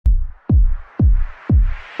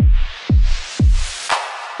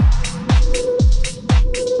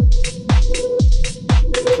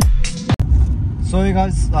So hey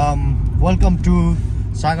guys, welcome to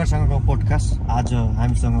Sagar sanga podcast. आज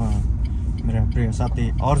हामीसँग मेरो प्रिय साथी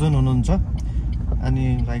अर्जुन हुनुहुन्छ अनि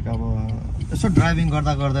लाइक अब यसो ड्राइभिङ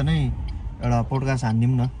गर्दा गर्दा नै एउटा पोडकास्ट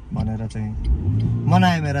हान्दिउँ न भनेर चाहिँ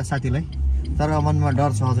मनाए मेरा साथीलाई। तर मनमा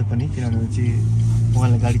डर छ अझै पनि, किनभने चाहिँ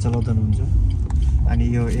उहाँले गाडी चलाउँदै हुनुहुन्छ अनि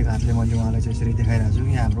यो एक हातले मैले उहाँलाई चाहिँ यसरी देखाइरहेको छु।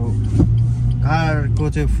 यहाँ हाम्रो कारको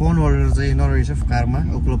चाहिँ फोन होल्डर चाहिँ नरहेछ कारमा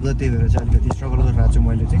उपलब्ध, त्यही भएर चाहिँ अलिकति स्ट्रगल गरिरहेको छु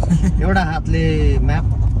मैले चाहिँ। एउटा हातले म्याप,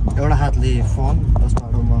 एउटा हातले फोन,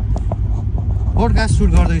 जसबाट म पोडकास्ट सुट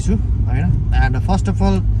गर्दैछु होइन। And first of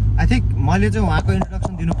all I think मैले चाहिँ उहाँको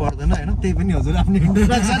इन्ट्रोडक्सन दिनु पर्दैन होइन, त्यही पनि हजुर आफ्नो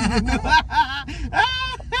इन्ट्रोडक्सन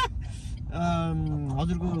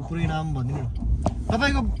हजुरको पुरै नाम भनिदिनु।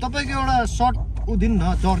 तपाईँको एउटा सर्ट ऊ दिनु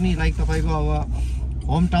न, जर्नी लाइक तपाईँको अब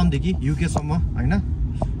होम टाउनदेखि युकेसम्म होइन,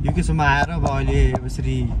 युकेसम्म आएर अब अहिले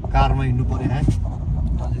यसरी कारमा हिँड्नु पर्यो,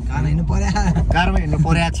 कारमा हिँड्नु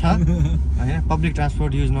पर्या छ होइन, पब्लिक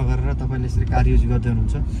ट्रान्सपोर्ट युज नगरेर तपाईँले यसरी कार युज गर्दै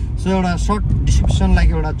हुनुहुन्छ। सो एउटा सर्ट डिस्क्रिप्सन लाइक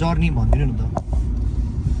एउटा जर्नी भनिदिनु न त।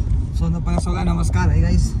 सो पहिला सबैलाई नमस्कार है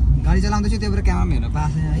गाइस। गाडी चलाउँदैछु त्यही भएर क्यामेरामा हेर्न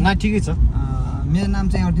पाएको छैन है। ठिकै छ। मेरो नाम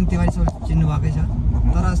चाहिँ अर्जुन तिवारी, सबैले चिन्नु भएकै छ,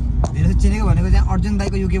 तर धेरै चिनेको भनेको चाहिँ अर्जुन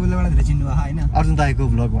दाईको युके बोलबाट धेरै चिन्नु भएको होइन, अर्जुन दाईको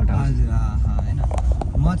ब्लगबाट। हजुर होइन,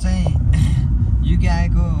 म चाहिँ युके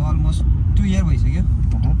आएको अलमोस्ट 2 इयर भइसक्यो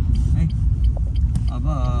है। अब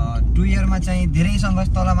 2 इयरमा चाहिँ धेरै सङ्घर्ष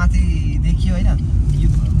तलमाथि देखियो होइन, यो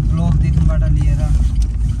ब्लकदेखिबाट लिएर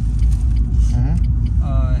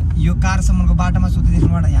यो कारसम्मको बाटोमा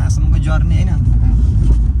सुतेदेखिबाट यहाँसम्मको जर्नी होइन।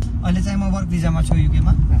 अहिले चाहिँ म वर्क भिजामा छु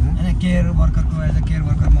युकेमा होइन, care वर्करको as a care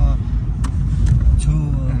worker म छु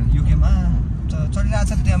युकेमा। चलिरहेको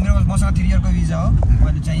छ त्यो मेरो, मसँग 3 इयरको भिजा हो।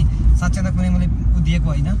 मैले चाहिँ साँच्चै त कुनै मैले दिएको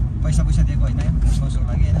होइन, पैसा दिएको होइन सोच्नुको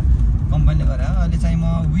लागि होइन, कम्पनीले गरेर। अहिले चाहिँ म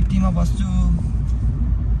विटीमा बस्छु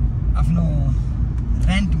आफ्नो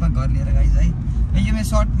रेन्टमा घर लिएर गाइज है। यो मेरो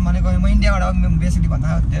सर्ट भनेको म इन्डियाबाट हो, बेसिकली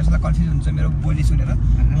भन्दा धेरैलाई कन्फ्युज हुन्छ मेरो बोली सुनेर।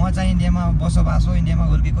 म चाहिँ इन्डियामा बसोबास हो, इन्डियामा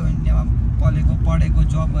हुर्केको, इन्डियामा पढेको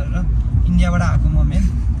जब गरेर इन्डियाबाट आएको म मेन।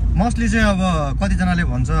 मोस्टली चाहिँ अब कतिजनाले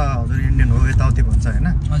भन्छ हजुर इन्डियन हो यताउति भन्छ होइन,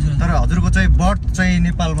 तर हजुरको चाहिँ बर्थ चाहिँ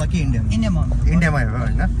नेपालमा कि इन्डियामा? इन्डियामै हो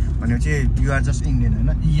होइन, भनेपछि यु आर जस्ट इन्डियन होइन,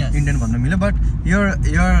 इन्डियन भन्न मिल्यो। But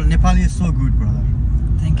your Nepali is so good brother.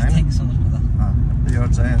 Thank you so much brother. यो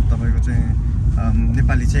चाहिँ तपाईँको चाहिँ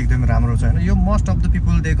नेपाली चाहिँ एकदमै राम्रो छ होइन। यो most of the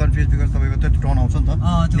people they confuse because तपाईँको त्यो टोन आउँछ नि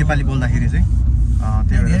त नेपाली बोल्दाखेरि चाहिँ।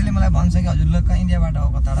 धेरैले मलाई भन्छ कि हजुर लोक इन्डियाबाट हो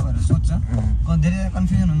कताबाट भनेर सोध्छ, धेरै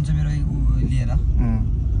कन्फ्युजन हुन्छ मेरो लिएर।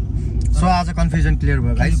 सो आज कन्फ्युजन क्लियर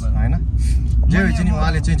भयो गाइस होइन। जे हुन्छ नि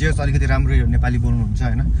उहाँले चाहिँ जे अलिकति राम्रो नेपाली बोल्नुहुन्छ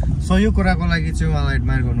होइन। सो यो कुराको लागि चाहिँ उहाँलाई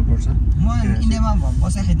एडमायर गर्नुपर्छ। म इन्डियामा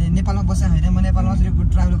बसेको छैन, नेपालमा बसेको छैन, म नेपालमा चाहिँ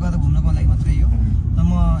ट्राभल गर्दा घुम्नको लागि मात्रै हो। त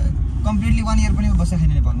म कम्प्लिटली 1 इयर पनि बसेको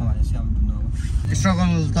छैन नेपालमा भनेपछि अब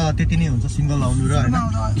स्ट्रगल त त्यति नै हुन्छ सिङ्गल आउनु र होइन।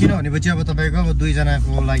 किनभनेपछि अब तपाईँको अब 2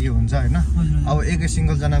 जनाको लागि हुन्छ होइन। अब एकै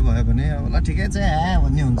सिङ्गलजना भयो भने अब ल ठिकै छ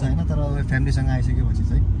भन्ने हुन्छ होइन, तर अब फ्यामिलीसँग आइसकेपछि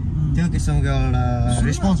चाहिँ त्यो किसिमको एउटा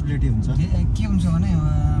रेस्पोन्सिबिलिटी हुन्छ। के हुन्छ भने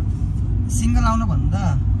सिङ्गल आउनुभन्दा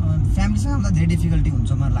फ्यामिलीसँग आउँदा धेरै डिफिकल्टी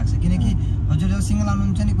हुन्छ मलाई लाग्छ, किनकि हजुर जब सिङ्गल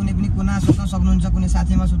आउनुहुन्छ नि कुनै पनि कुना सुत्न सक्नुहुन्छ, कुनै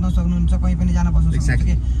साथीमा सुत्न सक्नुहुन्छ, कहीँ पनि जान बस्न सक्नुहुन्छ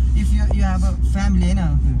कि if you have a family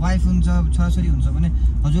होइन, वाइफ हुन्छ, छोराछोरी हुन्छ भने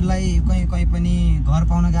हजुरलाई कहीँ पनि घर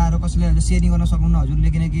पाउन गाह्रो, कसैले सेयरिङ गर्न सक्नुहुन्न हजुरले,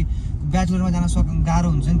 किनकि ब्याचलरमा जान गाह्रो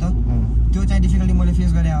हुन्छ नि त। त्यो चाहिँ डिफिकल्टी मैले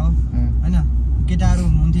फेस गरेँ हो होइन। केटाहरू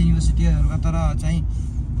हुनुहुन्थ्यो युनिभर्सिटीहरूका, तर चाहिँ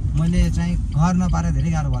मैले चाहिँ घर नपाएर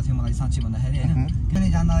धेरै गाह्रो भएको थियो मलाई साँच्ची भन्दाखेरि होइन। किनभने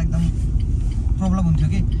जाँदा एकदम प्रब्लम हुन्थ्यो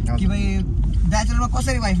कि भाइ ब्याचलरमा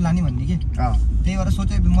कसरी वाइफ लाने भन्ने कि, त्यही भएर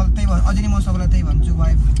सोचेँ मैले। त्यही भएर अझै म सबैलाई त्यही भन्छु,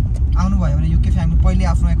 वाइफ आउनुभयो भने युके फ्यामिली पहिले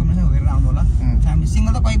आफ्नो एकोमोडेसन हेरेर आउनु होला। फ्यामिली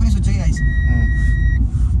सिङ्गल त कहीँ पनि सोध्छ कि गाइस,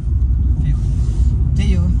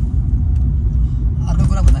 त्यही हो। अर्को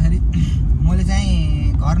कुरा भन्दाखेरि मैले चाहिँ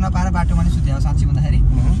घर नपाएर बाटोमा नै सुत्यो साँच्ची भन्दाखेरि,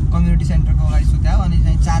 कम्युनिटी सेन्टरको अगाडि सुत्यो। अनि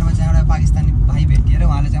चाहिँ 4 बजी एउटा पाकिस्तानी भाइ भेटिएर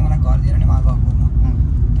उहाँले चाहिँ मलाई घर दिएर नि उहाँ गएको म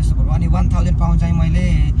त्यस्तो भएको। अनि 1000 पाउन्ड चाहिँ मैले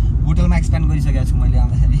होटलमा एक्सपेन्ड गरिसकेको छु मैले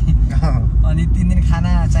आउँदाखेरि। अनि 3 दिन खाना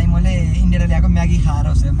चाहिँ मैले इन्डियाबाट ल्याएको म्यागी खाएर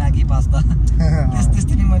होस्, म्यागी पास्ता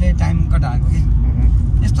त्यस्तै पनि मैले टाइम कटाएको कि।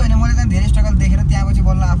 यस्तो होइन, मैले चाहिँ धेरै स्ट्रगल देखेर त्यहाँपछि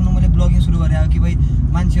बल्ल आफ्नो मैले ब्लगिङ सुरु गरेँ कि भाइ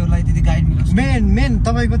मान्छेहरूलाई त्यति गाइड मिलोस्। मेन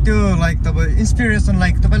तपाईँको त्यो लाइक तपाईँ इन्सपिरेसन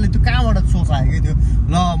लाइक तपाईँले त्यो कहाँबाट सोच आयो कि त्यो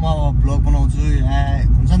ल म ब्लग बनाउँछु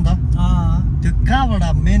हुन्छ नि त, त्यो कहाँबाट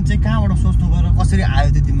मेन चाहिँ कहाँबाट सोच्नु गएर कसरी आयो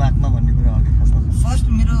त्यो दिमागमा भन्ने कुरा हो कि खासमा? फर्स्ट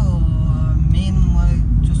मेरो मेन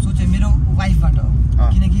जो सोचेँ मेरो वाइफबाट हो,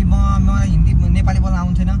 किनकि मलाई हिन्दी नेपाली बोल्न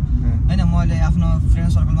आउँथेन होइन। मैले आफ्नो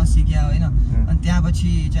फ्रेन्ड सर्कलमा सिकेँ होइन। अनि त्यहाँपछि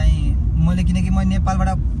चाहिँ मैले, किनकि म नेपालबाट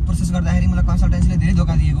प्रोसेस गर्दाखेरि मलाई कन्सल्टेन्सीले धेरै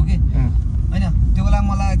धोका दिएको कि होइन त्यो बेला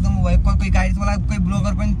मलाई एकदम कोही गाइड मलाई कोही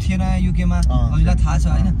ब्लगर पनि थिएन युकेमा हजुरलाई थाहा छ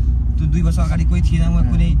होइन त्यो 2 वर्ष अगाडि कोही थिएन म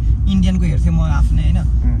कुनै इन्डियनको हेर्थेँ म आफ्नै होइन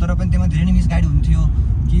तर पनि त्यसमा धेरै नै मिसगाइड हुन्थ्यो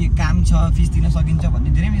कि काम छ फिस दिन सकिन्छ भन्ने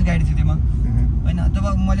धेरै मिसगाइड थियो त्यसमा होइन जब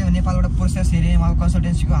मैले नेपालबाट प्रोसेस हेरेँ उहाँको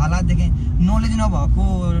कन्सल्टेन्सीको हालात देखेँ नलेज नभएको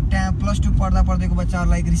त्यहाँ +2 पढ्दाको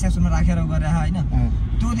बच्चाहरूलाई रिसेप्सनमा राखेर गरेर होइन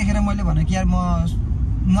त्यो देखेर मैले भने कि यार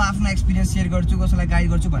म आफ्नो एक्सपिरियन्स सेयर गर्छु कसैलाई गाइड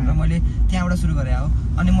गर्छु भनेर मैले त्यहाँबाट सुरु गरेँ हो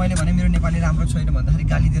अनि मैले भने मेरो नेपाली राम्रो छैन भन्दाखेरि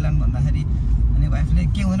गाली देलान् भन्दाखेरि अनि वाइफले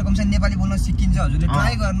के हुँदैन कमसेकम नेपाली बोल्न सिकिन्छ हजुरले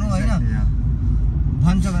ट्राई गर्नु होइन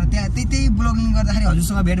भन्छ भने त्यही ब्लगिङ गर्दाखेरि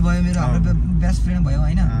हजुरसँग भेट भयो मेरो हाम्रो बेस्ट फ्रेन्ड भयो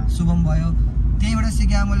होइन शुभम भयो त्यहीबाट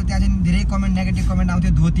सिकेँ मैले त्यहाँ चाहिँ धेरै कमेन्ट नेगेटिभ कमेन्ट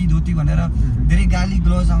आउँथ्यो धोती भनेर धेरै गाली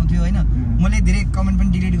ग्लोज आउँथ्यो होइन मैले धेरै कमेन्ट पनि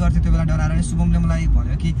डिलिट गर्थेँ त्यो बेला डराएर अनि शुभमले मलाई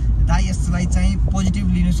भन्यो कि दाइ यसलाई चाहिँ पोजिटिभ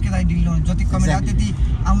लिनुहोस् कि दाइ डिलिट गर्नु जति कमेन्ट आउँछ त्यति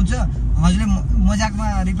आउँछ हजुरले मजाकमा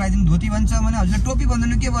रिप्लाई दिनु धोती भन्छ भने हजुरले टोपी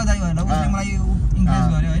भन्दैन के भयो दाइ भनेर उसले मलाई इन्करेज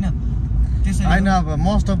गर्यो होइन त्यसरी होइन अब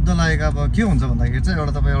मोस्ट अफ द लाइक अब के हुन्छ भन्दाखेरि चाहिँ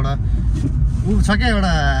एउटा तपाईँ एउटा ऊ छ क्या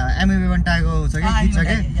एउटा एमएबी बन्टाएको छ कि गीत छ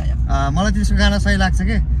कि मलाई त्यसको गाना सही लाग्छ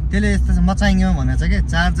कि त्यसले यस्तो मचाइङ्यो भनेको छ कि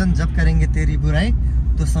 4 जन जब करेंगे तेरी बुराई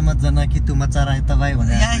तो समझ जाना कि तू मचा रहा है तबाही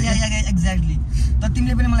भने एक्ज्याक्टली त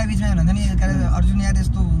तिमीले पनि मलाई बिचमा भन्दा नि अर्जुन यार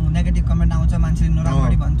यस्तो नेगेटिभ कमेन्ट आउँछ मान्छेले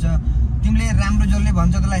नराम्ररी भन्छ तिमीले राम्रो जसले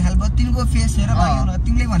भन्छ त्यसलाई हेल्प तिनको फेस हेरेर भयो न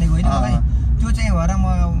तिमीले भनेको होइन मलाई त्यो चाहिँ भएर म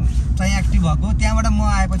चाहिँ एक्टिभ भएको त्यहाँबाट म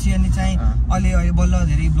आएपछि अनि चाहिँ अहिले बल्ल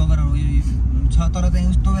धेरै ब्लगरहरू छ तर चाहिँ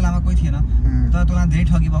उस्तो बेलामा कोही थिएन तर त्यसलाई धेरै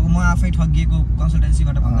ठगी भएको म आफै ठगिएको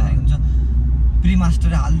कन्सल्टेन्सीबाट भन्दाखेरि हुन्छ प्री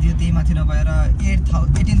मास्टर हालिदियो त्यही माथि नभएर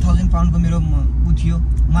 18,000 पाउन्डको मेरो ऊ थियो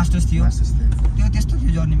मास्टर्स थियो त्यो त्यस्तो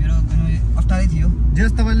थियो जर्नी मेरो अप्ठ्यारै थियो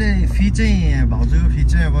जस तपाईँले फी चाहिँ भाउजू फी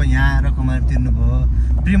चाहिँ अब यहाँ आएर कमाएर तिर्नुभयो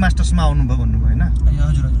प्री मास्टर्समा आउनुभयो भन्नुभयो होइन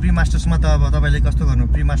हजुर प्री मास्टर्समा त अब तपाईँले कस्तो गर्नु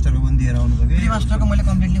प्री मास्टरको पनि दिएर आउनुभयो कि प्री मास्टरको मैले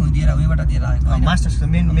कम्प्लिटली दिएर उयोबाट दिएर आएको मास्टर्सको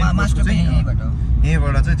मेन मास्टर चाहिँ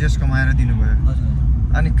यहीँबाट चाहिँ जेस कमाएर दिनुभयो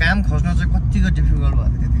हजुर अनि काम खोज्न चाहिँ कतिको डिफिकल्ट भयो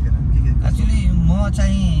त्यतिखेर एक्चुअली म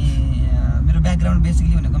चाहिँ मेरो ब्याकग्राउन्ड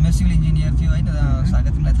बेसिकली भनेको मेरो सिभिल इन्जिनियर थियो होइन सागा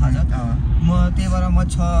तिमीलाई थाहा छ म त्यही भएर म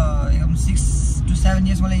 6 to 7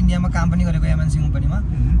 इयर्स मैले इन्डियामा काम पनि गरेको एमएनसी कम्पनीमा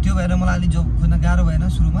त्यो भएर मलाई अलिक जब खोज्न गाह्रो भएन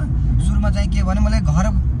सुरुमा चाहिँ के भने मलाई घर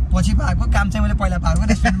पछि पाएको काम चाहिँ मैले पहिला पाएको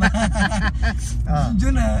रेस्टुरेन्टमा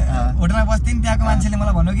जुन होटलमा बस्थेँ त्यहाँको मान्छेले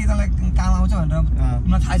मलाई भन्यो कि तँलाई काम आउँछ भनेर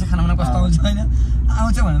मलाई थाहा छ खाना कस्तो आउँछ होइन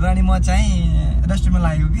आउँछ भनेर अनि म चाहिँ रेस्टुरेन्टमा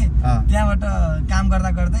लागेको कि त्यहाँबाट काम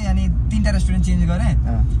गर्दै अनि 3टा रेस्टुरेन्ट चेन्ज गरेँ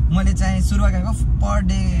मैले चाहिँ सुरुमा गरेको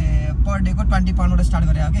पर डेको 20 पाउन्डबाट स्टार्ट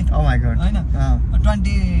गरेँ कि होइन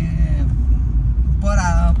 20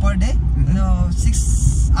 पर डे 6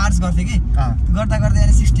 आवर्स गर्थेँ कि गर्दा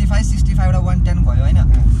अनि 65 बाट 110 भयो होइन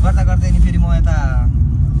गर्दा अनि फेरि म यता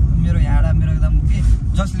मेरो यहाँबाट मेरो एकदम के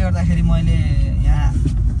जसले गर्दाखेरि मैले यहाँ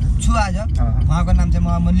छु आज उहाँको नाम चाहिँ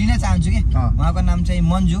म लिन चाहन्छु कि उहाँको नाम चाहिँ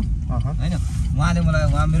मन्जु होइन उहाँले मलाई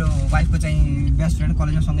उहाँ मेरो वाइफको चाहिँ बेस्ट फ्रेन्ड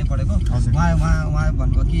कलेजमा सँगै पढेको उहाँ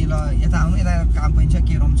भन्नुभयो कि ल यता आउनु यता काम पाइन्छ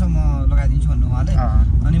के रुम छ म लगाइदिन्छु भन्नु उहाँले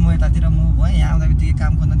अनि म यतातिर मुभ भएँ यहाँ आउँदा बित्तिकै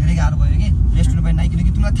काम खोज्न धेरै गाह्रो भयो कि रेस्टुरेन्ट पनि नआइकन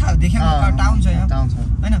कि तिमीलाई थाहा देख्यो टाउन छ यहाँ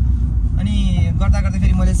होइन अनि गर्दा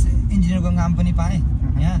फेरि मैले इन्जिनियरको काम पनि पाएँ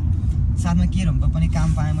यहाँ साथमा के रुमको पनि काम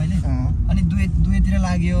पाएँ मैले अनि दुवैतिर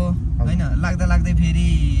लाग्यो होइन लाग्दै फेरि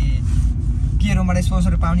के रोमबाट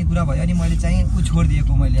स्पोन्सर पाउने कुरा भयो अनि मैले चाहिँ ऊ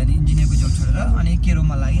छोडिदिएको मैले अनि इन्जिनियरको जब छोडेर अनि के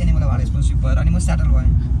रोममा लागेँ अनि मलाई उहाँले स्पोन्सरसिप भएर अनि म सेटल भएँ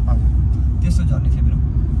त्यस्तो जर्नी थियो मेरो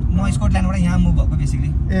म स्कटल्यान्डबाट यहाँ मुभ भएको बेसिकली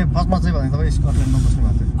फर्स्टमा चाहिँ भने तपाईँ स्कटल्यान्डमा बस्नु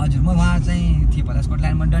भएको थियो हजुर म वहाँ चाहिँ थिएँ पहिला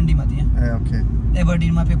स्कटल्यान्डमा डन्डीमा थिएँ ओके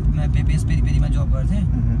एभरडिनमा पेपेस पेरीमा जब गर्थेँ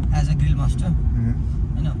एज अ ग्रिल मास्टर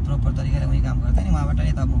होइन प्रपर तरिकाले उहीँ काम गर्थेँ अनि उहाँबाट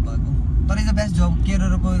यता मुभ भएको तर इज द बेस्ट जब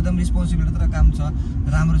केयररको एकदम रिस्पोन्सिबिलिटी तर काम छ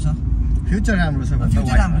राम्रो छ फ्युचर राम्रो छ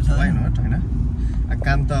होइन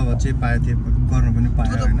काम त अब चाहिँ पायो त्यो गर्नु पनि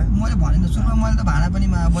पायो होइन मैले भने त सुरुमा मैले त भाडा पनि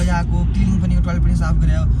बजाएको क्लिनिङ पनि टोइलेट पनि साफ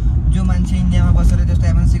गरेँ जो मान्छे इन्डियामा बसेर जस्तो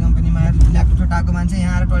एमएनसी कम्पनीमा ल्यापटप ठोटाएको मान्छे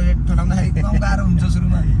यहाँ आएर टोइलेट ठोटाउँदाखेरि एकदम गाह्रो हुन्छ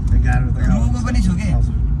सुरुमा रोगो पनि छु कि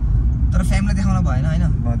तर फ्यामिली देखाउन भएन होइन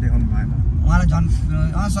देखाउनु भएन उहाँलाई झन्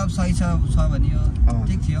सब सही छ भनियो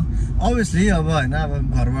ठिक थियो अभियसली अब होइन अब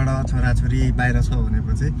घरबाट छोराछोरी बाहिर छ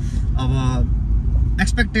भनेपछि अब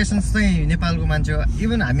एक्सपेक्टेसन्स चाहिँ नेपालको मान्छे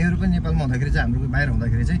इभन हामीहरू पनि नेपालमा हुँदाखेरि चाहिँ हाम्रो बाहिर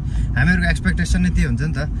हुँदाखेरि चाहिँ हामीहरूको एक्सपेक्टेसन नै त्यही हुन्छ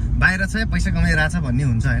नि त बाहिर चाहिँ पैसा कमाइरहेछ भन्ने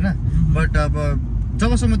हुन्छ होइन बट अब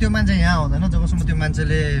जबसम्म त्यो मान्छे यहाँ आउँदैन जबसम्म त्यो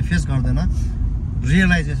मान्छेले फेस गर्दैन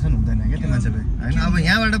रियलाइजेसन हुँदैन क्या त्यो मान्छेले होइन अब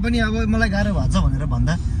यहाँबाट पनि अब मलाई गाह्रो भएको छ भनेर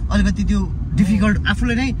भन्दा अलिकति त्यो डिफिकल्ट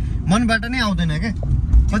आफूले नै मनबाट नै आउँदैन क्या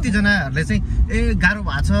कतिजनाहरूले चाहिँ गाह्रो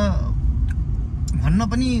भएको छ भन्न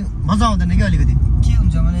पनि मजा आउँदैन क्या अलिकति के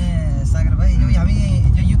हुन्छ भने सागर भाइ हामी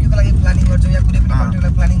युकेको लागि प्लानिङ गर्छौँ या कुनै पनि कन्ट्रीको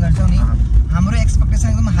लागि प्लानिङ गर्छौँ नि हाम्रो एक्सपेक्टेसन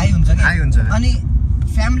एकदम हाई हुन्छ कि हाई हुन्छ अनि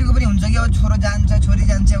फ्यामिलीको पनि हुन्छ कि अब छोरो जान्छ छोरी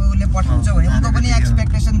जान्छ अब उसले पठाउँछ भने उनको पनि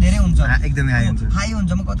एक्सपेक्टेसन धेरै हुन्छ एकदमै हाई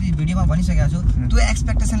हुन्छ म कति भिडियोमा भनिसकेको छु त्यो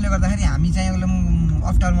एक्सपेक्टेसनले गर्दाखेरि हामी चाहिँ एकदम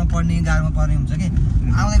अप्ठ्यारोमा पर्ने गाह्रोमा पर्ने हुन्छ कि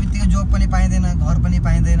आउँदा बित्तिकै जब पनि पाइँदैन घर पनि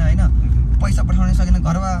पाइँदैन होइन पैसा पठाउन सकेन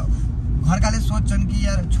घरकाले सोध्छन् कि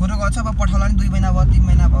यार छोरो गछ अब पठाउला नि 2 महिना भयो 3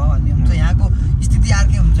 महिना भयो भन्ने हुन्छ यहाँको स्थिति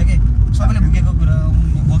अर्कै हुन्छ कि सबैले भोगेको कुरा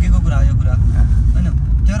हो यो कुरा होइन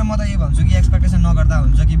त्यही भएर म त यो भन्छु कि एक्सपेक्टेसन नगर्दा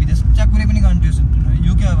हुन्छ कि विदेश चाहे कुनै पनि कन्ट्री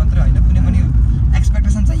युके मात्रै होइन कुनै पनि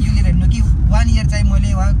एक्सपेक्टेसन चाहिँ यो लिएर हिँड्नु कि 1 इयर चाहिँ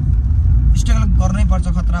मैले वहाँ स्ट्रगल गर्नै पर्छ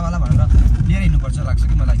खतरावाला भनेर लिएर हिँड्नुपर्छ लाग्छ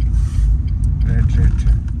कि मलाई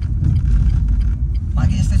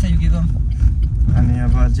बाँकी यस्तै छ युकेको अनि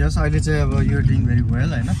अब जस अहिले चाहिँ अब you are doing very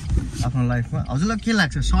well होइन आफ्नो लाइफमा हजुरलाई के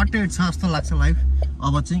लाग्छ सर्टेड छ जस्तो लाग्छ लाइफ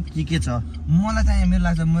अब चाहिँ के छ मलाई चाहिँ मेरो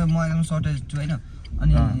लाग्छ म एकदम सर्टेज छु होइन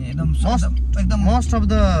अनि एकदम मोस्ट अफ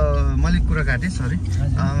द मैले कुरा काटेँ सरी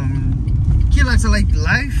के लाग्छ like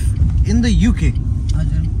life in the UK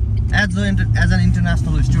हजुर as an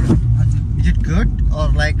international student is it good or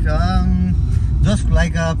like just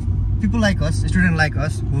like people like us student like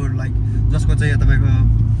us who like जसको चाहिँ तपाईँको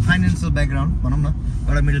फाइनेन्सियल ब्याकग्राउन्ड भनौँ न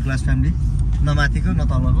एउटा मिडल क्लास फ्यामिली न माथिको न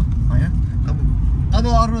तलको होइन अब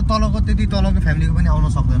अरू तलको त्यति तलको फ्यामिलीको पनि आउन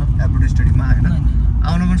सक्दैन एब्रोड स्टडीमा होइन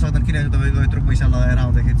आउन पनि सक्दैन किनकि तपाईँको यत्रो पैसा लगाएर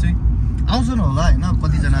आउँदाखेरि चाहिँ आउँछ न होला होइन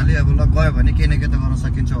कतिजनाले अब ल गयो भने केही न केही त गर्न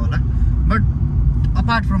सकिन्छ होला बट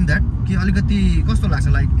अपार्ट फ्रम द्याट कि अलिकति कस्तो लाग्छ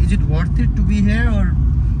like is it worth it to be here or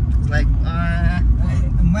like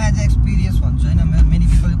म एज अ एक्सपिरियन्स भन्छु होइन मेनी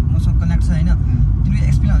पिपल मसँग कनेक्ट छ होइन तिमीले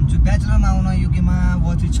एक्सपिरियन्स भन्छु ब्याचलरमा आउन युकेमा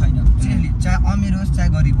वर्थ इट छैन चाहे अमिर होस् चाहे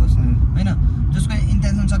गरिब होस् होइन जसको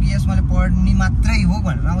इन्टेन्सन छ कि यस मैले पढ्ने मात्रै हो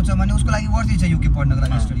भनेर आउँछ भने उसको लागि वर्थ इट छ युके पढ्नको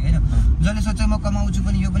लागि स्टडी होइन जसले सोच्छ म कमाउँछु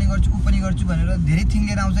पनि यो पनि गर्छु ऊ पनि गर्छु भनेर धेरै थिङ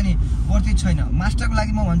लिएर आउँछ नि वर्थ इट छैन मास्टरको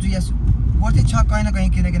लागि म भन्छु यस वर्थ इट छ कहीँ न कहीँ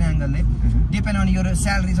किन एङ्गलले डिपेन्ड अन यो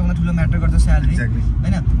स्यालेरी सबभन्दा ठुलो म्याटर गर्छ स्यालेरी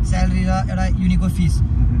होइन स्यालेरी र एउटा युनिको फिस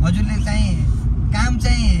हजुरले चाहिँ काम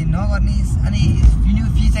चाहिँ नगर्ने अनि युनिको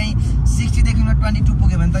फी चाहिँ 60 देखि 22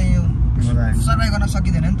 पुग्यो भने त यो सर्भाइभ गर्न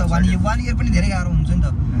सकिँदैन नि त 1 इयर पनि धेरै गाह्रो हुन्छ नि त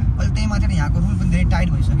अहिले त्यही माथि यहाँको रुल पनि धेरै टाइट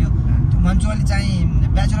भइसक्यो भन्छु अहिले चाहिँ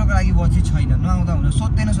ब्याचलरको लागि वर्थ इट छैन नआउँदा हुन्छ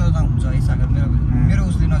सोध्दै नसोध्दा हुन्छ है सागर मेरो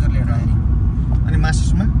उसले नजरले हेर्दाखेरि अनि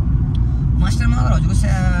मास्टरमा अगर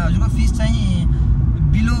हजुरको फिस चाहिँ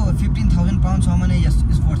बिलो 15,000 पाउन्ड छ भने यस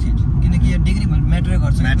इज वर्थ इट किनकि यो डिग्री म्याटर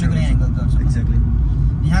गर्छ कुनै एङ्गल गर्छ एक्ज्याक्टली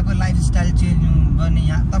यहाँको लाइफस्टाइल चेन्ज गर्ने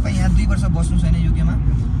तपाईँ यहाँ 2 वर्ष बस्नु छैन युकेमा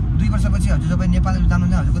 2 वर्षपछि हजुर जब नेपाल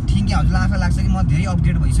जानुहुन्छ हजुरको थिङ्किङ हजुरलाई आफै लाग्छ कि म धेरै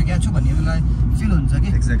अपग्रेड भइसकेको छु भन्ने बेला फिल हुन्छ कि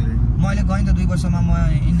एक्ज्याक्टली मैले गएँ त 2 वर्षमा म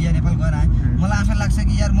इन्डिया नेपाल गएर आएँ मलाई आफै लाग्छ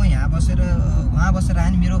कि यार म यहाँ बसेर उहाँ बसेर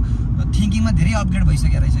आएँ नि मेरो थिङ्किङमा धेरै अपग्रेड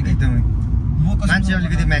भइसकेको रहेछ कि एकदमै मान्छे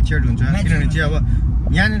अलिकति म्याच्योर्ड हुन्छ किनभने चाहिँ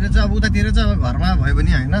अब यहाँनिर चाहिँ अब उतातिर चाहिँ अब घरमा भयो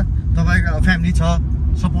भने होइन तपाईँको फ्यामिली छ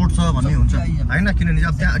सपोर्ट छ भन्ने हुन्छ होइन किनभने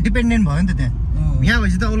अब त्यहाँ डिपेन्डेन्ट भयो नि त त्यहाँ यहाँ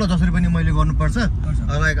भएपछि त उसलाई जसरी पनि मैले गर्नुपर्छ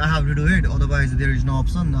like I have to do it otherwise there is no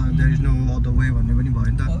option there is no other way भन्ने पनि भयो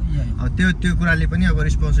नि त त्यो कुराले पनि अब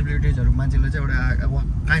रेस्पोन्सिबिलिटिजहरू मान्छेलाई चाहिँ एउटा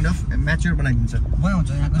काइन्ड अफ म्याच्योर बनाइदिन्छ बनाउँछ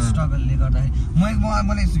यहाँको स्ट्रगलले गर्दाखेरि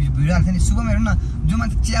मैले भिडियो हाल्थेँ नि शुभम हेर्नु न जो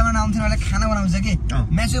मान्छे चिया बनाउन आउँथ्यो उसलाई खाना बनाउँछ कि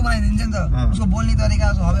म्याच्योर बनाइदिन्छ नि त उसको बोल्ने तरिका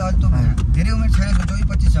अब अहिले त धेरै उमेर छैन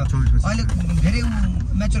 24-25 छ अहिले धेरै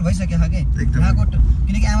म्याच्योर भइसकेको छ कि यहाँको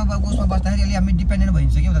किनकि आमा बाबुको उसमा बस्दाखेरि अलि हामी डिपेन्डेन्ट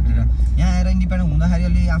भइन्छ कि उतातिर यहाँ आएर इन्डिपेन्डेन्ट हुँदाखेरि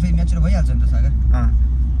अलि आफै म्याच्योर भइहाल्छ नि त सागर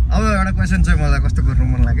अब एउटा क्वेसन चाहिँ मलाई कस्तो गर्नु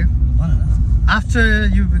मन लाग्यो after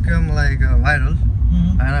you become like viral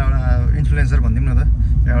होइन एउटा इन्फ्लुएन्सर भनिदिउँ न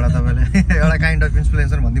त एउटा तपाईँले एउटा काइन्ड अफ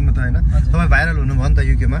इन्फ्लुएन्सर भनिदिउँ न त होइन तपाईँ भाइरल हुनुभयो नि त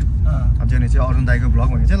युकेमा जुन चाहिँ अर्जुन दाईको ब्लग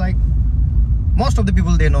भने चाहिँ like most of the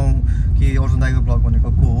people they know कि अर्जुन दाईको ब्लग भनेको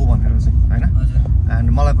को हो भनेर चाहिँ होइन एन्ड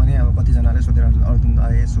मलाई पनि अब कतिजनाले सोधिरहन्छ अर्जुन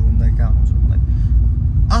दाई शुभम दाई कहाँ आउँछ like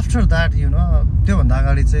after that you know त्योभन्दा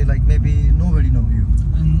अगाडि चाहिँ like maybe no body no you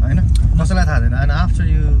होइन कसैलाई थाहा छैन and after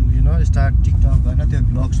you know start TikTok होइन त्यो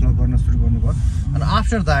ब्लग गर्न सुरु गर्नुभयो एन्ड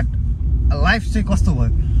आफ्टर द्याट लाइफ चाहिँ कस्तो भयो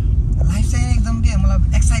लाइफ चाहिँ एकदम के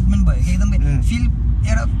मलाई एक्साइटमेन्ट भयो कि एकदम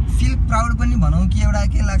फिल प्राउड पनि भनौँ कि एउटा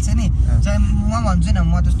के लाग्छ नि चाहे म भन्छु न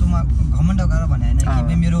म त्यस्तोमा घमण्ड गरेर भने होइन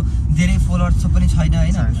कि मेरो धेरै फलोवर्स पनि छैन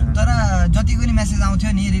होइन तर जतिको नि मेसेज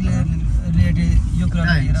आउँथ्यो नि रिलेटेड यो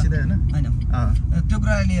कुरालाई लिएर होइन त्यो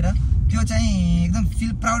कुरालाई लिएर त्यो चाहिँ एकदम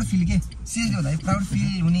प्राउड फिल के सिरियसली भन्दाखेरि प्राउड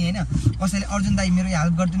फिल हुने होइन कसैले अर्जुन दाई मेरो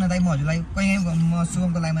हेल्प गरिदिनु दाई म हजुरलाई कहीँ म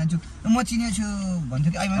शुभमको लागि मान्छु म चिनेको छु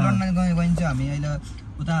भन्थ्यो कि अहिले लन्डन गइन्छ हामी अहिले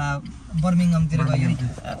उता बर्मिङhamतिर गयो नि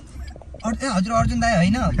हजुर अर्जुन दाई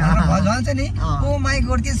होइन भन्छ नि ओ माई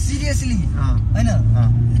गॉड के सिरियसली होइन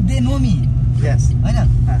दे नो मी होइन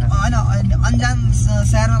अनजान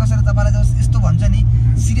शहरमा कसरी तपाईँलाई यस्तो भन्छ नि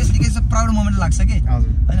सिरियसली के प्राउड मोमेन्ट लाग्छ कि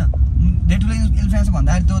होइन डे टु डे इन्फ्लुएन्स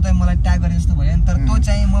भन्दाखेरि त्यो चाहिँ मलाई ट्याग गरे जस्तो भयो तर त्यो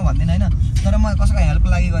चाहिँ म भन्दिनँ होइन तर म कसैको हेल्पको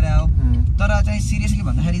लागि गरे हो तर चाहिँ सिरियसली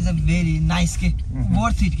भन्दाखेरि इज अ भेरी नाइस के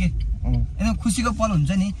वर्थ इट के एकदम खुसीको पल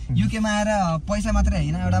हुन्छ नि युकेमा आएर पैसा मात्रै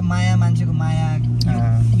होइन एउटा माया मान्छेको माया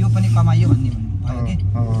यो पनि कमाइयो भन्ने भयो कि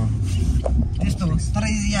त्यस्तो हो तर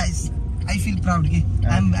आई फिल प्राउड कि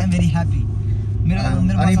आइ एम भेरी ह्याप्पी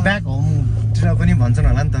अनि ब्याक होमतिर पनि भन्छन्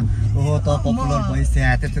होला नि त ओहो त पपुलर भइस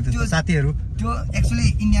त्यहाँ त्यस्तो साथीहरू त्यो एक्चुअली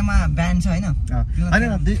इन्डियामा ब्यान छ होइन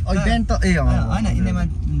ब्यान त होइन इन्डियामा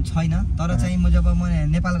छैन तर चाहिँ म जब म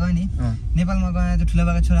नेपाल गएँ नि नेपालमा गएँ त्यो ठुलो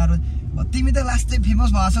बाबा छोराहरू तिमी त लास्टै फेमस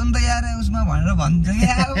भएछ नि त यार उसमा भनेर भन्छ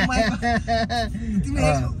तिमी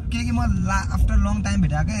किनकि म आफ्टर लङ टाइम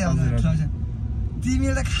भेटाएकै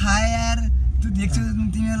तिमीले त खाए यार त्यो देख्छु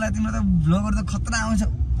तिमीहरूलाई तिम्रो त भ्लगर त खतरा आउँछ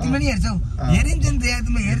तिमीले नि हेर्छौ हेरिन्छ नि त यार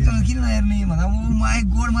तिमीले हेर्छौ किन नहेर्ने भन्दा माई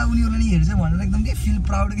गोडमा उनीहरूले नि हेर्छ भनेर एकदम के फिल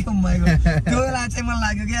प्राउड के माई गोड त्यो बेला चाहिँ मलाई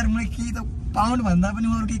लाग्यो कि यार मैले केही त पाउन्ड भन्दा पनि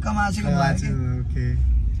अरू केही कमाएको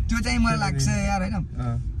त्यो चाहिँ मलाई लाग्छ यार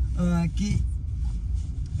होइन कि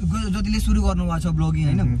जतिले सुरु गर्नुभएको छ ब्लगिङ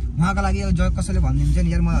होइन उहाँको लागि कसैले भनिदिन्छ नि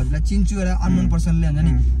यार म हजुरलाई चिन्छु एउटा अननोन पर्सनले हुन्छ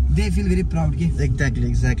नि दे फिल भेरी प्राउड कि एक्ज्याक्टली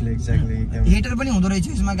हेटर पनि हुँदो रहेछ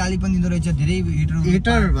यसमा गाली पनि दिँदो रहेछ धेरै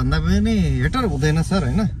हेटर भन्दा पनि हेटर हुँदैन सर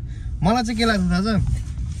होइन मलाई चाहिँ के लाग्छ थाहा छ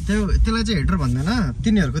त्यसलाई चाहिँ हेटर भन्दैन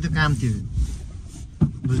तिनीहरूको त्यो काम थियो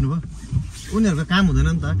बुझ्नुभयो उनीहरूको काम हुँदैन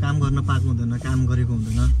नि त काम गर्न पाएको हुँदैन काम गरेको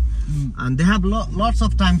हुँदैन and they have lots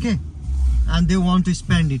of time के and they want to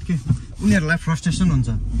spend it के उनीहरूलाई फ्रस्ट्रेसन हुन्छ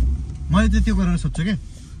मैले चाहिँ त्यो गरेर सोध्छु के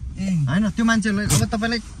होइन त्यो मान्छेलाई अब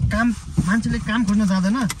तपाईँलाई मान्छेले काम खोज्न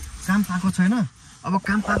जाँदैन काम पाएको छैन अब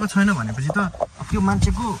काम पाएको छैन भनेपछि त त्यो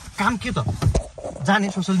मान्छेको काम के त जाने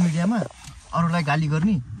सोसियल मिडियामा अरूलाई गाली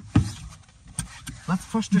गर्ने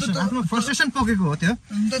फ्रस्ट्रेसन आफ्नो फ्रस्ट्रेसन पोकेको हो त्यो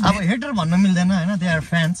अब हेटर भन्न मिल्दैन होइन दे आर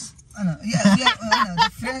फ्यान्स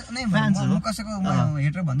कसैको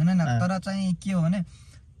हेटर भन्दैन तर चाहिँ के हो भने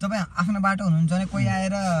तपाईँ आफ्नो बाटो हुनुहुन्छ भने कोही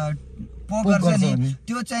आएर पोक गर्छ नि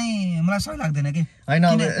त्यो चाहिँ मलाई सही लाग्दैन कि होइन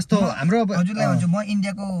यस्तो हाम्रो हजुरलाई भन्छु म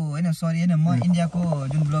इन्डियाको होइन सरी होइन म इन्डियाको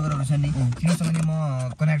जुन ब्लगरहरू छन् नि तिनीहरूसँग नि म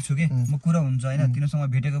कनेक्ट छु कि म कुरा हुन्छ होइन तिनीहरूसँग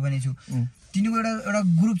भेटेको पनि छु तिनीको एउटा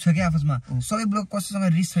ग्रुप छ क्या आपसमा सबै ब्लग कसैसँग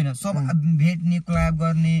रिस छैन सब भेट्ने कोल्याब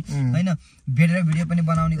गर्ने होइन भेटेर भिडियो पनि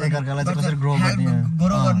बनाउने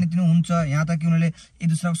ग्रो गर्ने तिनीहरू हुन्छ यहाँ त कि उनीहरूले एक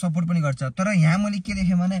दुसराको सपोर्ट पनि गर्छ तर यहाँ मैले के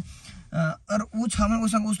देखेँ भने अरू ऊ छ भने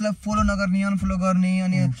उसँग उसलाई फलो नगर्ने अनफलो गर्ने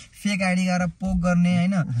अनि फेक आइडी गएर पोक गर्ने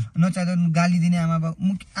होइन नचाहिँदो गाली दिने आमा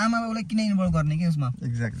बाबुलाई किन इन्भल्भ गर्ने कि उसमा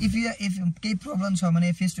इफ केही प्रब्लम छ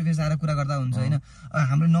भने फेस टु फेस आएर कुरा गर्दा हुन्छ होइन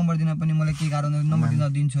हाम्रो नम्बर दिन पनि मलाई केही गाह्रो नम्बर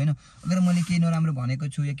दिन दिन्छु होइन अगर मैले केही नराम्रो भनेको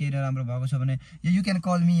छु या केही नराम्रो भएको छ भने you can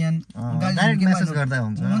call me and message गर्दा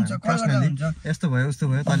हुन्छ यस्तो भयो उस्तो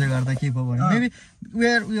भयो तैले गर्दा के भयो भने maybe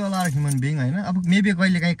we all are human being होइन अब मेबी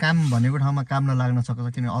कहिले काहीँ काम भनेको ठाउँमा काम नलाग्न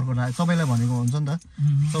सक्छ किन अर्को सबैलाई भनेको हुन्छ नि त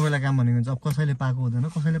सबैलाई काम भनेको हुन्छ अब कसैले पाएको हुँदैन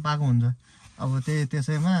कसैले पाएको हुन्छ अब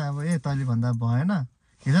त्यसैमा अब तैँले भन्दा भएन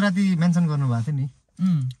हिजो राति मेन्सन गर्नुभएको थियो नि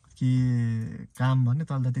कि काम भने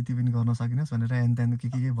तैँले त त्यति पनि गर्न सकिनस् भनेर एन त्यहाँ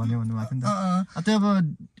के भन्यो भन्नुभएको थियो नि त त्यो अब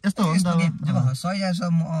यस्तो हो नि त जब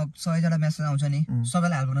 100 मेसेज आउँछ नि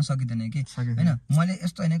सबैलाई हेल्प गर्न सकिँदैन कि होइन मैले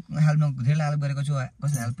यस्तो होइन हेल्प धेरैलाई हेल्प गरेको छु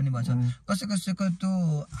कसैलाई हेल्प पनि भएको छ कसैको त्यो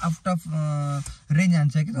आउट अफ रेन्ज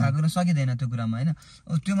जान्छ कि हेल्प गर्न सकिँदैन त्यो कुरामा होइन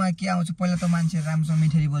त्योमा के आउँछ पहिला त मान्छे राम्रोसँग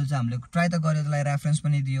मिठेरी बोल्छ हामीले ट्राई त गर्यो त्यसलाई रेफरेन्स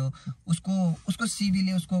पनि दियो उसको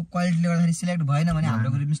सिभीले उसको क्वालिटीले गर्दाखेरि सिलेक्ट भएन भने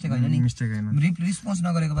हाम्रो मिस्टेक होइन नि रिस्पोन्स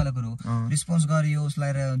नगरेको बेला कुरो रिस्पोन्स गरियो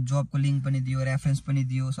उसलाई जबको लिङ्क पनि दियो रेफरेन्स पनि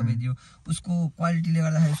दियो सबै दियो उसको क्वालिटीले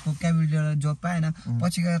गर्दाखेरि उसको क्यापेबिलिटीले गर्दा जब पाएन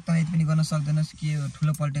पछि गएर तँ पनि गर्न सक्दैनस् के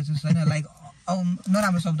ठुलो पोलिटिक्स होइन लाइक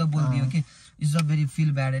नराम्रो शब्द बोलिदियो कि it's a very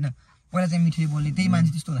feel bad होइन पहिला चाहिँ मिठै बोल्ने त्यही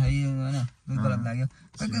मान्छे त्यस्तो हुँदाखेरि होइन गलत लाग्यो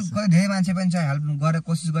धेरै मान्छे पनि चाहिँ हेल्प गरेर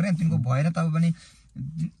कोसिस गरेँ तिनीको भएर तब पनि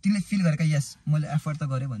तिमीले फिल गरेका यस मैले एफर्ट त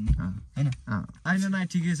गरेँ भन्ने होइन होइन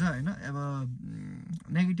ठिकै छ होइन अब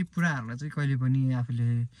नेगेटिभ कुराहरूलाई चाहिँ कहिले पनि आफूले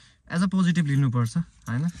एज अ पोजिटिभ लिनुपर्छ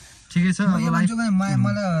होइन ठिकै छ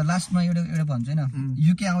मलाई लास्टमा एउटा भन्छ होइन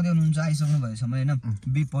युके आउँदै हुनुहुन्छ आइसक्नु भएछ भने होइन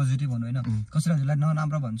बी पोजिटिभ हुनु होइन कसैले हजुरलाई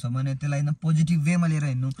नराम्रो भन्छ भने त्यसलाई पोजिटिभ वेमा लिएर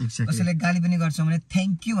हिँड्नु कसैले गाली पनि गर्छ भने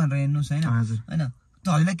थ्याङ्क यू भनेर हिँड्नुहोस् होइन होइन त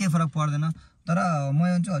हजुरलाई केही फरक पर्दैन तर म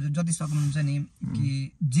भन्छु हजुर जति सक्नुहुन्छ नि कि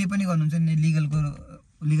जे पनि गर्नुहुन्छ नि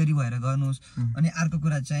लिगली भएर गर्नुहोस् अनि अर्को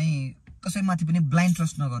कुरा चाहिँ कसैमाथि पनि ब्लाइन्ड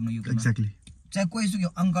ट्रस्ट नगर्नु यो चाहे कोही सुक्यो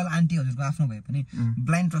अङ्कल आन्टी हजुरको आफ्नो भए पनि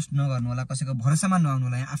ब्लाइन्ड ट्रस्ट नगर्नु होला कसैको भरोसामा नआउनु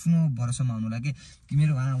होला आफ्नो भरोसामा आउनु होला कि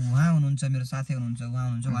मेरो उहाँ हुनुहुन्छ मेरो साथी हुनुहुन्छ उहाँ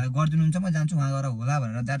हुनुहुन्छ उहाँले गरिदिनुहुन्छ म जान्छु उहाँ गएर होला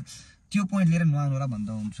भनेर द्याट त्यो पोइन्ट लिएर नआउनु होला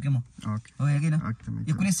भन्दा हुन्छु के म ओके हो किन एकदम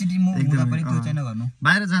यो कुनै सिटी मुभ हुँदा पनि त्यो चाहिँ नगर्नु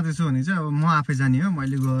बाहिर जाँदैछु भने चाहिँ अब म आफै जाने हो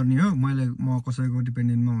मैले गर्ने हो म कसैको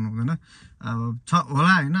डिपेन्डेन्टमा हुनु हुँदैन अब छ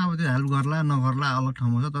होला होइन अब त्यो हेल्प गर्ला नगर्ला अलग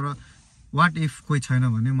ठाउँमा छ तर वाट इफ कोही छैन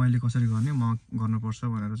भने मैले कसरी गर्ने म गर्नुपर्छ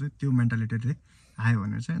भनेर चाहिँ त्यो मेन्टालिटीले आयो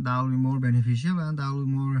भने चाहिँ that will be more beneficial and that will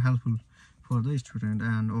be more helpful for the student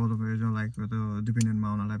and all the way like त्यो डिपेन्डेन्टमा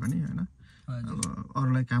आउनलाई पनि होइन अब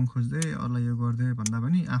अरूलाई काम खोज्दै अरूलाई यो गर्दै भन्दा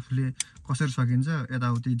पनि आफूले कसरी सकिन्छ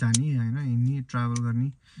यताउति जाने होइन हिँड्ने ट्राभल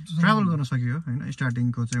गर्न सक्यो होइन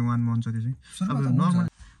स्टार्टिङको चाहिँ 1 मन्थ जति चाहिँ अब नर्मल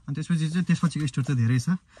अनि त्यसपछिको स्टोर चाहिँ धेरै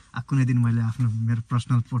छ कुनै दिन मैले आफ्नो मेरो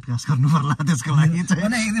पर्सनल पोडकास्ट गर्नु पर्ला त्यसको लागि चाहिँ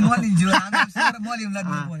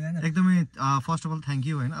एकदमै first of all thank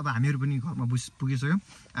you होइन अब हामीहरू पनि घरमा पुगिसक्यौँ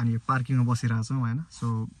अनि पार्किङमा बसिरहेको छौँ होइन सो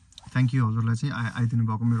थ्याङ्क यू हजुरलाई चाहिँ आइदिनु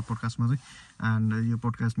भएको मेरो पोडकास्टमा चाहिँ एन्ड यो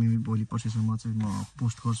पोडकास्ट मेबी भोलि पर्सिसम्म चाहिँ म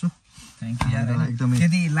पोस्ट गर्छु एकदमै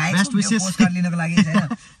बेस्ट विशेष लिनको लागि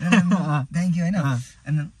थ्याङ्क यू होइन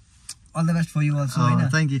all the best for you also हैन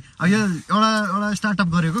थ्याङ्क यू यो एउटा स्टार्टअप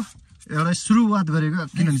गरेको एउटा सुरुवात गरेको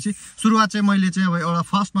किनभने चाहिँ सुरुवात चाहिँ मैले चाहिँ अब एउटा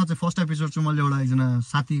फर्स्ट एपिसोड चाहिँ मैले एउटा एकजना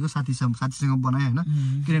साथीसँग बनाएँ होइन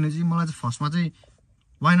किनभने चाहिँ मलाई चाहिँ फर्स्टमा चाहिँ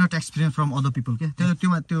why not experience from other people के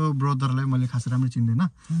त्यो ब्रदरलाई मैले खास राम्रै चिन्दैन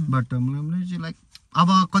बट मैले चाहिँ लाइक अब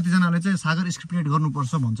कतिजनाले चाहिँ सागर स्क्रिप्टेड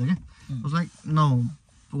गर्नुपर्छ भन्छ क्या लाइक नो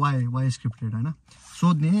वाइ स्क्रिप्टेड होइन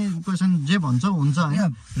सोध्ने क्वेसन जे भन्छ हुन्छ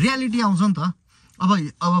होइन रियालिटी आउँछ नि त अब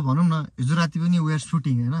भनौँ न हिजो राति पनि वेयर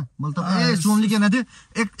सुटिङ होइन मैले त सोनली के थियो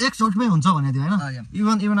एक सर्टमै हुन्छ भनेको थियो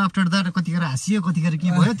होइन इभन आफ्टर द्याट कतिखेर हाँसियो कतिखेर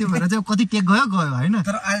के भयो त्यो भएर चाहिँ कति टेक गयो होइन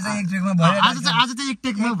आज चाहिँ एक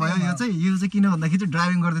टेकमा भयो यो चाहिँ किन भन्दाखेरि चाहिँ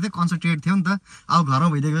ड्राइभिङ गर्दै थियो कन्सन्ट्रेट थियो नि त अब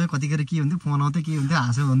घरमा भइदिएको कतिखेर के हुन्थ्यो फोन आउँथ्यो के हुन्थ्यो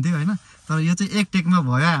हाँसो हुन्थ्यो होइन तर यो चाहिँ एक टेकमा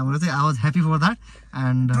भयो हाम्रो चाहिँ I was happy for that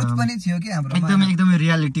and एकदमै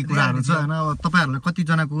रियालिटी कुराहरू छ होइन अब तपाईँहरूलाई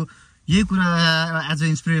कतिजनाको यही कुरा एज अ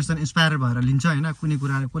इन्सपायर भएर लिन्छ होइन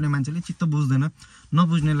कुनै मान्छेले चित्त बुझ्दैन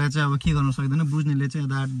नबुझ्नेलाई चाहिँ अब के गर्न सक्दैन बुझ्नेले चाहिँ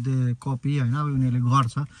द्याट दे कपी होइन अब उनीहरूले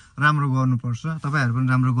गर्छ राम्रो गर्नुपर्छ तपाईँहरू पनि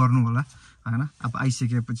राम्रो गर्नु होला होइन अब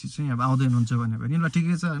आइसकेपछि चाहिँ अब आउँदै हुनुहुन्छ भने पनि ल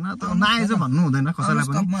ठिकै छ होइन त नआएछ भन्नु हुँदैन कसैलाई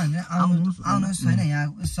पनि आउनुहोस् होइन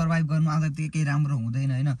यहाँ सर्भाइभ गर्नु आउँदा केही राम्रो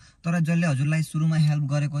हुँदैन होइन तर जसले हजुरलाई सुरुमा हेल्प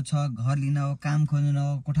गरेको छ घर लिन हो काम खोज्न हो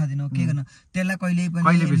कोठा दिन हो के गर्न त्यसलाई कहिले पनि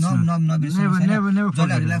नबिर्सनु जसले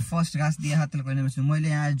हजुरलाई फर्स्ट घाँस दिए त्यसलाई कहिले नबिर्सनु मैले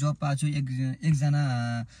यहाँ जब पाएको छु एकजना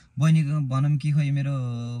बहिनीको भनौँ कि खोइ मेरो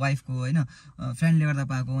वाइफको होइन फ्रेन्डले गर्दा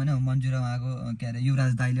पाएको होइन मन्जुरा उहाँको के अरे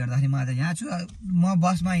युवराज दाइले गर्दाखेरि म आज यहाँ छु म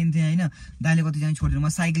बसमा हिँड्थेँ होइन दाइले कतिजना छोडिदिनु म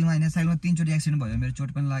साइकलमा हिँडेँ साइकलमा 3 चोटि एक्सिडेन्ट भयो मेरो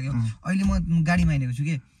चोट पनि लाग्यो अहिले म गाडीमा हिँडेको छु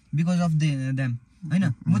कि बिकज अफ देम होइन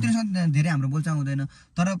म तिनीसँग धेरै हाम्रो बोलचाल हुँदैन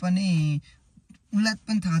तर पनि उनलाई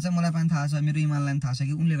पनि थाहा छ मलाई पनि थाहा छ मेरो इमानलाई पनि थाहा छ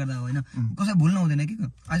कि उनले गर्दा होइन कसै भुल्नु हुँदैन कि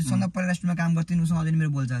आज सन्दर्भ रेस्टुरेन्टमा काम गर्थेँ उसँग अझै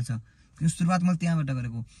मेरो बोलचाल छ सुरुवात मैले त्यहाँबाट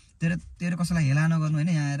गरेको तेरो कसैलाई हेला नगर्नु होइन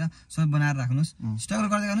यहाँ आएर सबै बनाएर राख्नुहोस् स्ट्रगल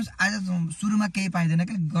गर्दै गर्नुहोस् आज सुरुमा केही पाइँदैन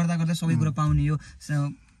कि गर्दा गर्दै सबै कुरो पाउने यो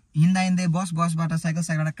हिँड्दै बसबाट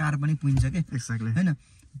साइकलबाट कार पनि पुगिन्छ कि होइन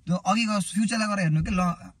त्यो अघिको फ्युचरलाई गएर हेर्नु कि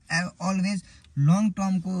अलवेज लङ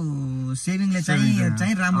टर्मको सेभिङले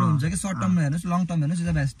चाहिँ राम्रो हुन्छ कि सर्ट टर्म हेर्नुहोस् लङ टर्म हेर्नुहोस् इज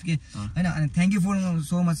द बेस्ट कि होइन अनि thank you for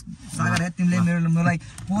so much सागर तिमीले मलाई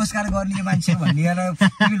पोस्टकार्ड गर्ने मान्छे भन्ने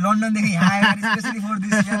लन्डनदेखि यहाँ आएर specially for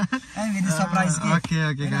this very surprise okay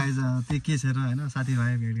guys त्यो के छ र होइन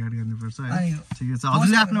साथीभाइ भेटघाट गर्नुपर्छ होइन ठिकै छ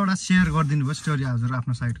हजुरले आफ्नो एउटा सेयर गरिदिनु भयो स्टोरी हजुर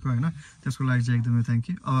आफ्नो साइडको होइन त्यसको लागि चाहिँ एकदमै थ्याङ्क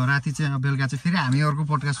यू अब राति चाहिँ बेलुका चाहिँ फेरि हामी अर्को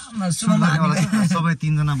पोडकास्ट सबै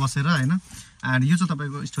 3 जना बसेर होइन अनि यो चाहिँ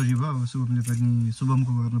तपाईँको स्टोरी भयो अब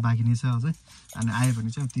शुभमको गर्न बाँकी नै छ अझै अनि आयो भने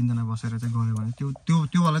चाहिँ 3 जना बसेर चाहिँ गऱ्यो भने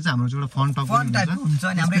त्यो वाला चाहिँ हाम्रो चाहिँ एउटा फन टक पनि हुन्छ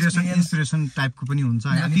इन्सपिरेसन टाइपको पनि हुन्छ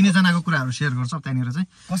होइन 3 जनाको कुराहरू सेयर गर्छ त्यहाँनिर चाहिँ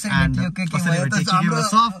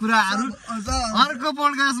सब कुराहरू अर्को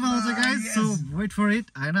पोडकास्टमा आउँछ guys so wait for it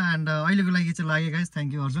होइन एन्ड अहिलेको लागि चाहिँ लाग्यो guys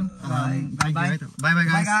thank you Arjun by by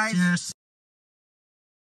guys